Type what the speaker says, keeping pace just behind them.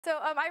So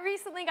I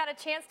recently got a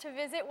chance to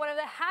visit one of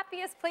the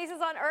happiest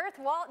places on earth,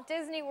 Walt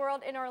Disney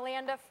World in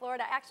Orlando,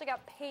 Florida. I actually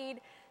got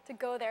paid to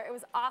go there. It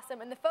was awesome.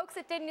 And the folks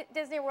at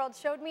Disney World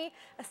showed me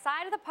a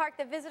side of the park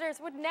that visitors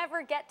would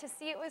never get to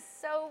see. It was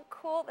so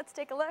cool. Let's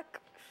take a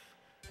look.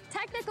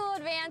 Technical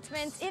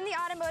advancements in the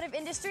automotive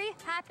industry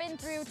happen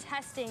through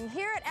testing.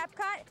 Here at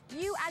Epcot,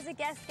 you as a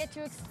guest get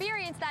to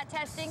experience that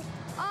testing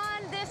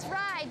on this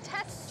ride,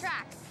 Test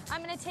Track.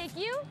 I'm going to take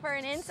you for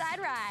an inside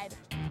ride.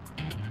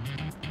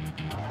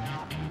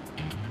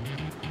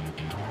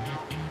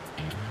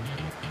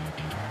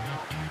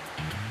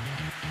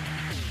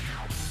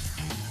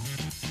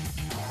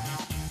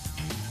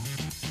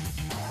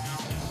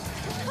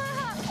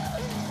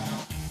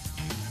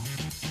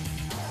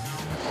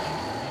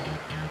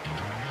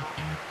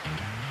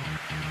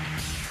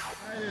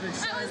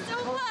 That was so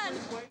fun.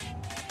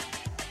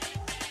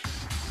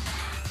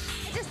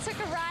 I just took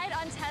a ride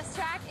on Test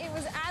Track. It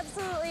was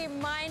absolutely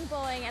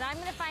mind-blowing, and I'm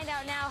going to find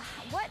out now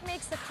what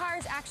makes the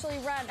cars actually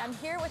run. I'm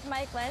here with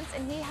Mike Lentz,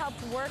 and he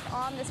helped work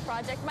on this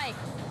project. Mike,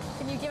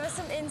 can you give us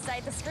some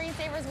insight? The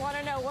screensavers want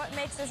to know what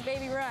makes this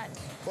baby run.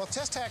 Well,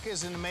 Test Track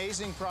is an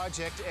amazing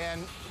project,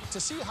 and to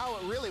see how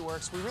it really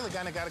works, we really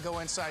kind of got to go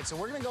inside. So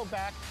we're going to go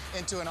back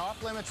into an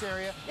off-limits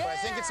area, but I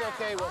think it's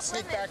okay. We'll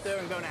sneak back there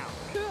and go now.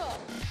 Cool.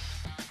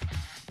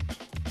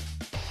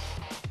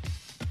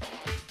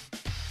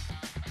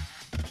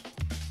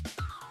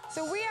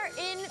 So we are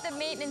in the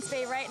maintenance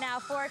bay right now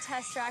for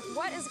Test Track.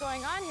 What is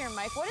going on here,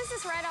 Mike? What is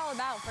this ride all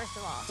about, first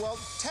of all? Well,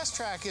 Test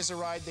Track is a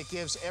ride that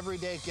gives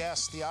everyday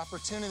guests the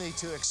opportunity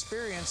to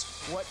experience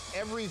what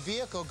every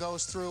vehicle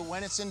goes through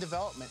when it's in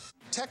development.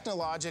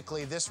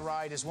 Technologically, this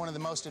ride is one of the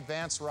most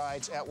advanced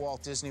rides at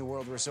Walt Disney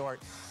World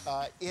Resort.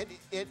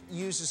 It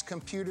uses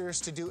computers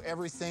to do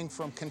everything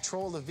from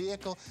control the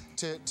vehicle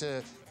to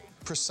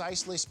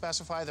precisely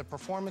specify the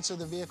performance of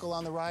the vehicle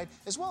on the ride,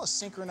 as well as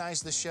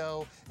synchronize the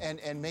show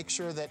and make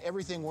sure that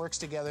everything works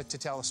together to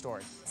tell a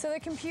story. So the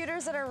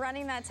computers that are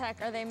running that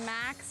tech, are they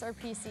Macs or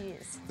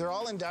PCs? They're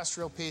all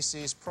industrial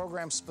PCs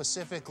programmed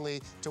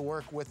specifically to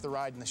work with the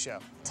ride and the show.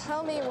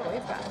 Tell me what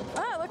we've got.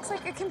 Oh, it looks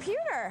like a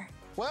computer.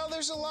 Well,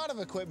 there's a lot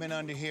of equipment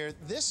under here.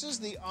 This is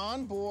the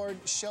onboard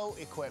show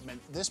equipment.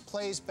 This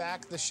plays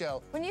back the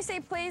show. When you say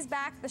plays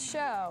back the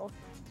show,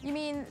 you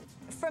mean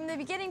from the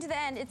beginning to the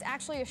end, it's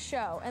actually a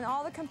show, and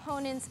all the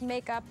components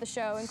make up the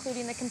show,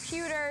 including the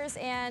computers,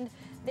 and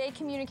they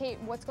communicate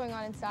what's going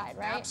on inside,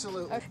 right?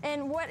 Absolutely. Okay.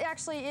 And what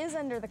actually is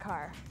under the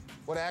car?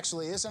 What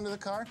actually is under the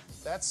car?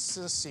 That's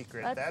a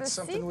secret. That's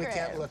something we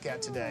can't look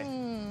at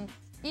today.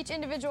 Each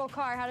individual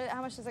car,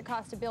 how much does it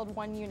cost to build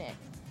one unit?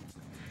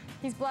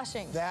 He's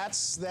blushing.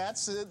 That's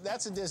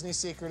a Disney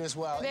secret as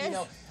well. You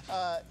know,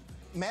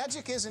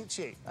 magic isn't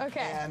cheap.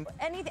 Okay. And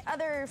any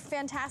other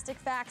fantastic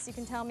facts you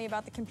can tell me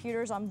about the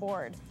computers on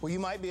board? Well, you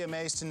might be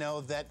amazed to know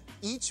that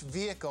each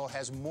vehicle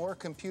has more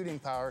computing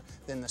power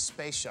than the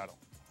space shuttle.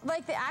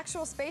 Like the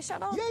actual space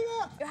shuttle?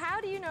 Yeah. How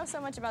do you know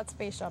so much about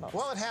space shuttles?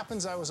 Well, it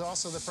happens I was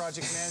also the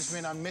project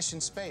management on Mission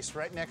Space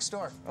right next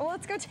door. Well,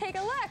 let's go take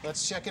a look.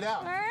 Let's check it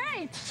out. All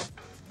right.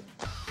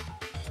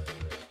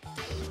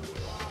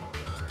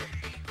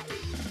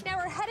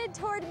 Headed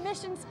toward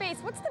Mission Space.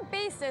 What's the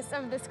basis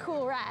of this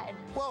cool ride?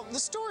 Well, the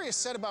story is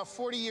set about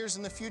 40 years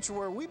in the future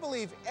where we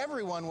believe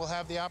everyone will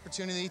have the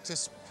opportunity to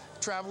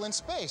travel in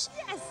space.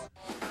 Yes!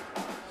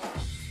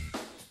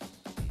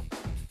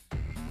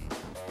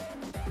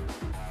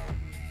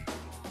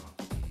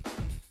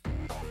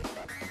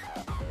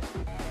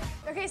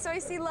 Okay, so I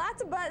see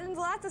lots of buttons,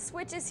 lots of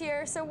switches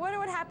here. So what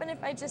would happen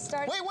if I just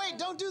started? Wait,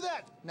 don't do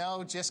that.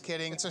 No, just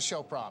kidding. It's a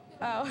show prop.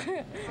 Oh.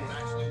 It would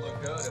actually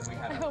look good if we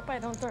had I hope I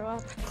don't throw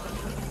up. 5, 4,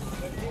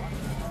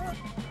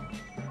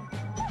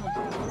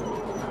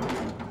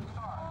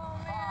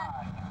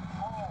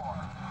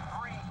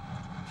 3.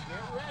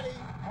 Get ready.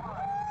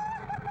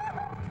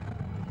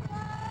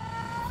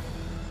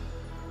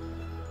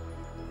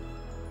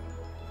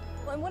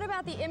 And what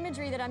about the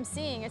imagery that I'm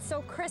seeing? It's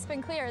so crisp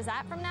and clear. Is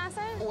that from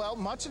NASA? Well,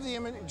 much of the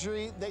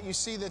imagery that you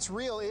see that's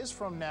real is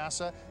from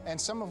NASA, and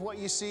some of what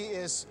you see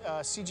is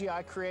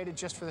CGI created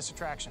just for this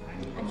attraction.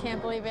 I can't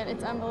believe it.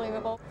 It's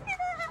unbelievable.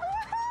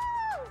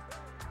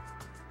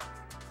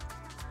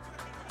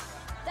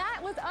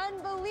 That was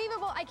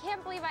unbelievable. I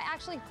can't believe I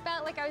actually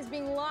felt like I was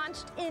being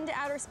launched into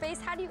outer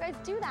space. How do you guys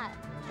do that?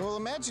 Well,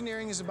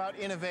 Imagineering is about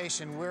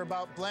innovation. We're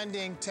about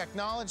blending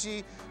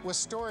technology with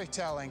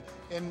storytelling.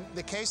 In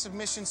the case of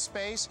Mission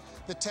Space,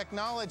 the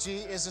technology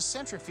is a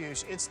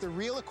centrifuge. It's the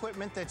real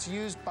equipment that's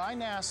used by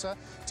NASA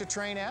to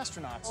train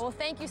astronauts. Well,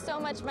 thank you so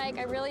much, Mike.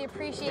 I really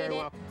appreciate Very it.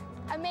 welcome.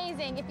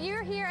 Amazing. If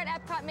you're here at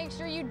Epcot, make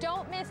sure you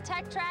don't miss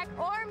Tech Track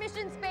or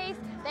Mission Space.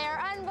 They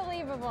are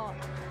unbelievable.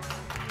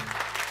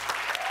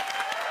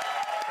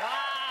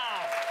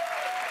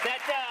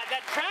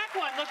 That track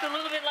one looked a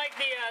little bit like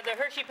the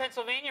Hershey,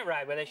 Pennsylvania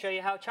ride, where they show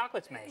you how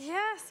chocolate's made.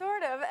 Yeah,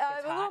 sort of.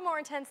 A little hot. more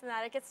intense than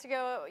that. You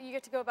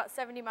get to go about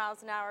 70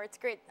 miles an hour. It's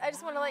great. I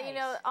just want to let you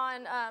know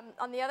on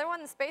the other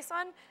one, the space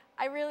one,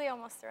 I really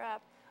almost threw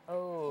up.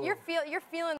 Oh. You're feeling